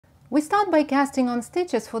We start by casting on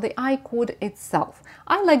stitches for the I-cord itself.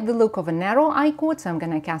 I like the look of a narrow I-cord, so I'm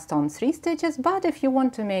going to cast on 3 stitches, but if you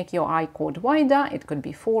want to make your I-cord wider, it could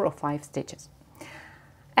be 4 or 5 stitches.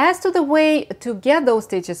 As to the way to get those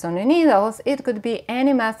stitches on the needles, it could be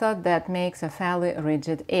any method that makes a fairly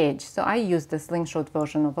rigid edge. So I use the slingshot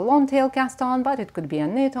version of a long tail cast on, but it could be a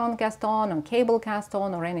knit-on cast on, or cable cast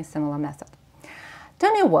on, or any similar method.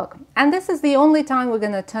 Turn your work, and this is the only time we're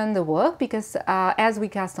going to turn the work, because as we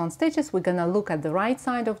cast on stitches, we're going to look at the right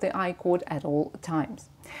side of the I-cord at all times.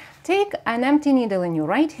 Take an empty needle in your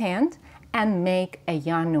right hand and make a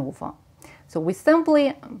yarn over. So we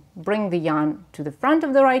simply bring the yarn to the front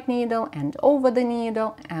of the right needle and over the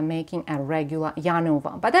needle and making a regular yarn over.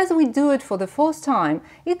 But as we do it for the first time,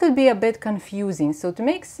 it could be a bit confusing. So to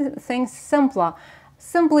make things simpler,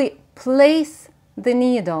 simply place the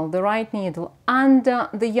needle, the right needle, under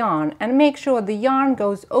the yarn and make sure the yarn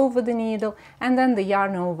goes over the needle, and then the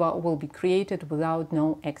yarn over will be created without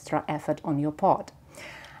no extra effort on your part.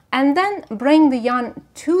 And then bring the yarn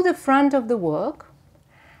to the front of the work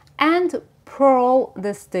and purl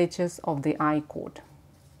the stitches of the I-cord.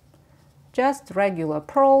 Just regular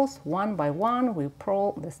purls, one by one, we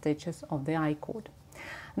purl the stitches of the I-cord.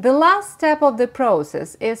 The last step of the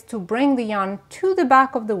process is to bring the yarn to the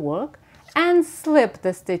back of the work and slip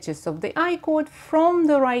the stitches of the I-cord from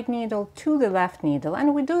the right needle to the left needle,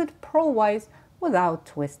 and we do it purlwise without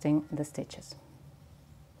twisting the stitches.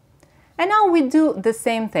 And now we do the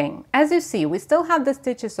same thing. As you see, we still have the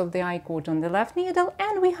stitches of the I-cord on the left needle,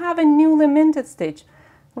 and we have a newly minted stitch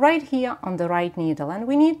right here on the right needle, and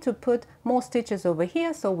we need to put more stitches over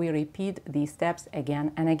here, so we repeat these steps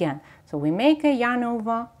again and again. So we make a yarn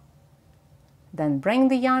over, then bring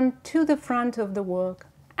the yarn to the front of the work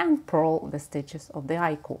and purl the stitches of the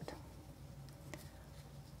I-cord.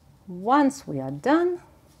 Once we are done,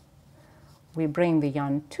 we bring the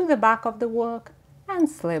yarn to the back of the work and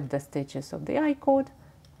slip the stitches of the I-cord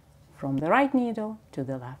from the right needle to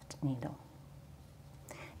the left needle.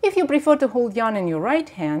 If you prefer to hold yarn in your right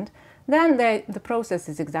hand, then the process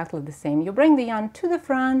is exactly the same. You bring the yarn to the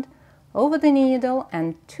front, over the needle,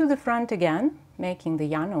 and to the front again, making the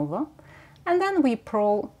yarn over, and then we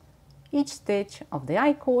purl each stitch of the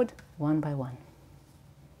I-cord one by one,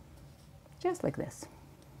 just like this.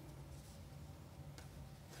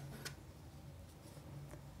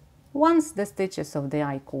 Once the stitches of the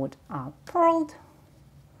I-cord are purled,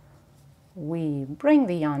 we bring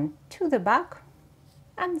the yarn to the back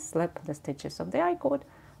and slip the stitches of the I-cord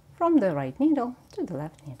from the right needle to the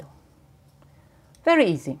left needle. Very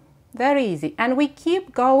easy. Very easy, and we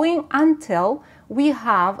keep going until we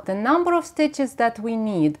have the number of stitches that we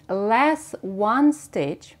need less one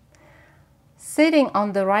stitch sitting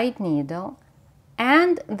on the right needle,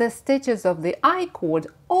 and the stitches of the I-cord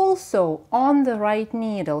also on the right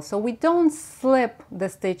needle. So we don't slip the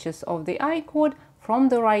stitches of the I-cord from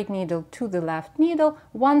the right needle to the left needle.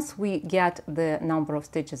 Once we get the number of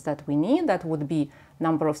stitches that we need, that would be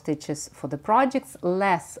number of stitches for the projects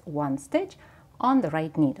less one stitch on the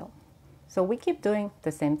right needle. So we keep doing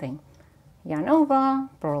the same thing. Yarn over,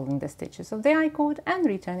 purling the stitches of the I-cord and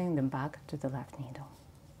returning them back to the left needle.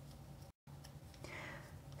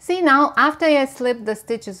 See now, after I slip the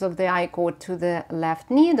stitches of the I-cord to the left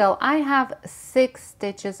needle, I have 6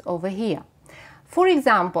 stitches over here. For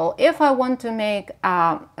example, if I want to make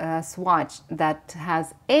a swatch that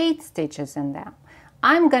has 8 stitches in there,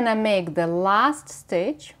 I'm gonna make the last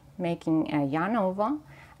stitch, making a yarn over,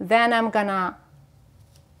 then I'm gonna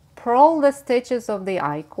purl the stitches of the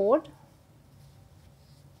I-cord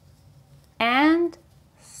and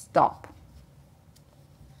stop.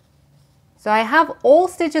 So I have all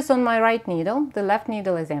stitches on my right needle, the left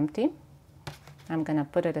needle is empty. I'm gonna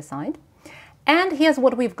put it aside. And here's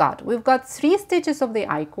what we've got. We've got 3 stitches of the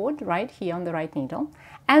I-cord right here on the right needle,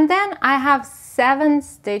 and then I have 7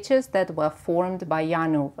 stitches that were formed by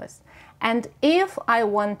yarn overs. And if I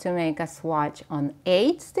want to make a swatch on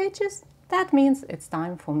 8 stitches, that means it's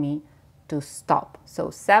time for me to stop.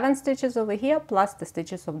 So 7 stitches over here plus the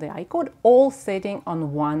stitches of the I-cord, all sitting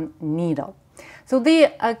on one needle. So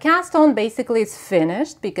the cast on basically is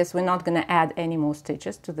finished, because we're not going to add any more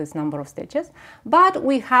stitches to this number of stitches, but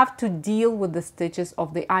we have to deal with the stitches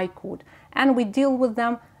of the I-cord, and we deal with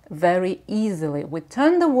them very easily. We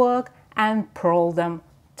turn the work and purl them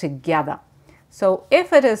together. So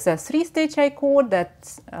if it is a 3-stitch I-cord,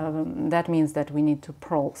 that means that we need to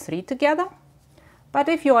purl 3 together. But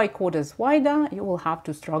if your I-cord is wider, you will have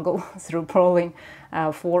to struggle through purling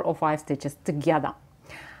 4 or 5 stitches together.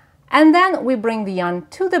 And then we bring the yarn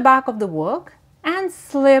to the back of the work and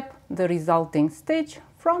slip the resulting stitch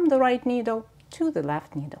from the right needle to the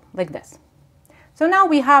left needle, like this. So now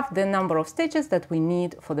we have the number of stitches that we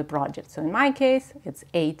need for the project. So in my case, it's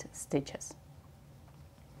 8 stitches.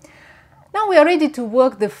 Now we are ready to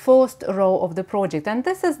work the first row of the project, and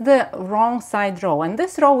this is the wrong side row, and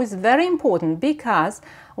this row is very important because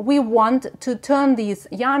we want to turn these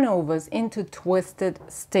yarn overs into twisted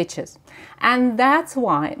stitches, and that's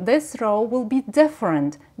why this row will be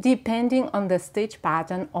different depending on the stitch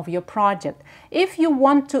pattern of your project. If you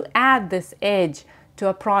want to add this edge to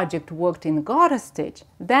a project worked in garter stitch,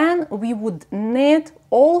 then we would knit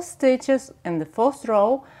all stitches in the first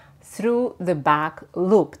row through the back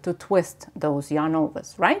loop to twist those yarn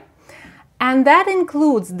overs, right? And that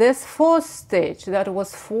includes this first stitch that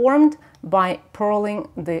was formed by purling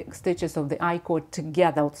the stitches of the I-cord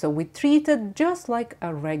together. So we treat it just like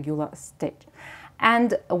a regular stitch.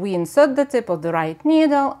 And we insert the tip of the right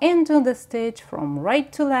needle into the stitch from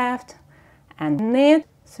right to left and knit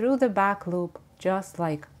through the back loop just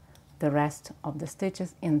like the rest of the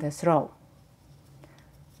stitches in this row.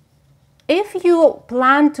 If you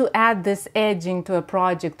plan to add this edging to a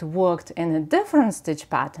project worked in a different stitch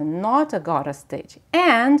pattern, not a garter stitch,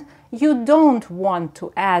 and you don't want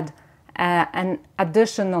to add an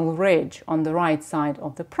additional ridge on the right side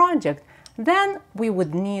of the project, then we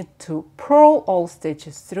would need to purl all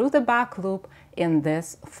stitches through the back loop in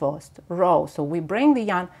this first row. So we bring the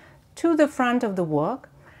yarn to the front of the work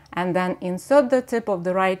and then insert the tip of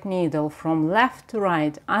the right needle from left to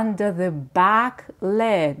right under the back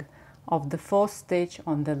leg of the first stitch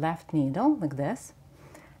on the left needle, like this,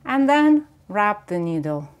 and then wrap the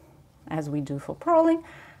needle as we do for purling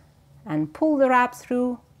and pull the wrap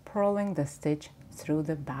through, purling the stitch through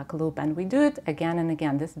the back loop. And we do it again and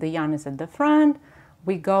again. The yarn is at the front,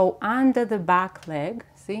 we go under the back leg,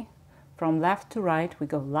 see, from left to right we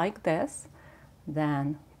go like this,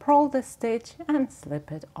 then purl the stitch and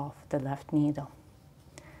slip it off the left needle.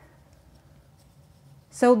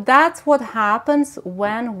 So that's what happens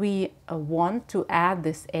when we want to add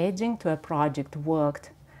this edging to a project worked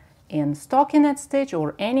in stockinette stitch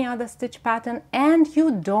or any other stitch pattern, and you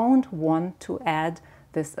don't want to add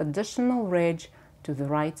this additional ridge to the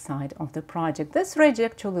right side of the project. This ridge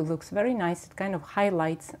actually looks very nice. It kind of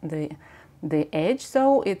highlights the edge,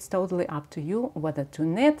 so it's totally up to you whether to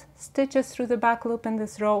knit stitches through the back loop in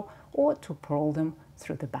this row or to purl them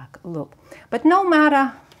through the back loop. But no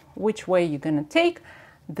matter which way you're going to take,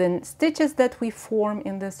 the stitches that we form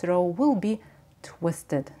in this row will be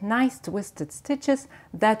twisted, nice twisted stitches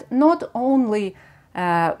that not only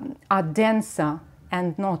are denser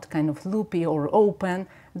and not kind of loopy or open,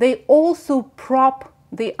 they also prop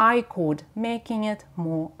the I-cord, making it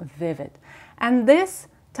more vivid. And this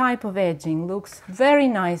type of edging looks very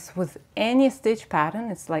nice with any stitch pattern.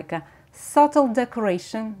 It's like a subtle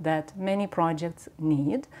decoration that many projects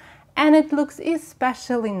need, and it looks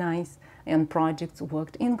especially nice in projects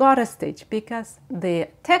worked in garter stitch because the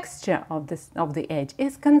texture of the edge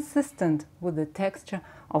is consistent with the texture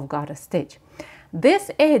of garter stitch.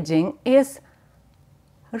 This edging is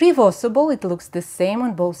reversible. It looks the same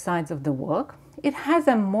on both sides of the work. It has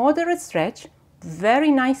a moderate stretch,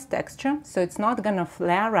 very nice texture, so it's not gonna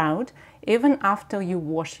flare out even after you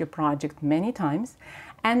wash your project many times.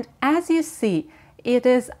 And as you see, it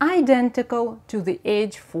is identical to the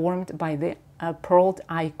edge formed by the purled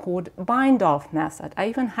I-cord bind-off method. I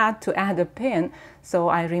even had to add a pin so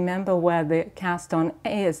I remember where the cast-on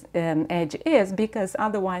edge is, because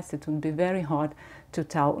otherwise it would be very hard to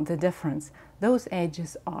tell the difference. Those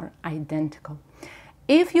edges are identical.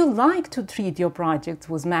 If you like to treat your projects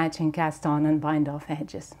with matching cast-on and bind-off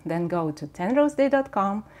edges, then go to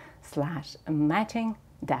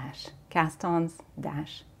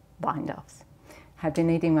 10roseday.com/matching-cast-ons-bind-offs. Happy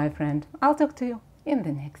knitting, my friend. I'll talk to you in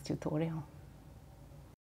the next tutorial.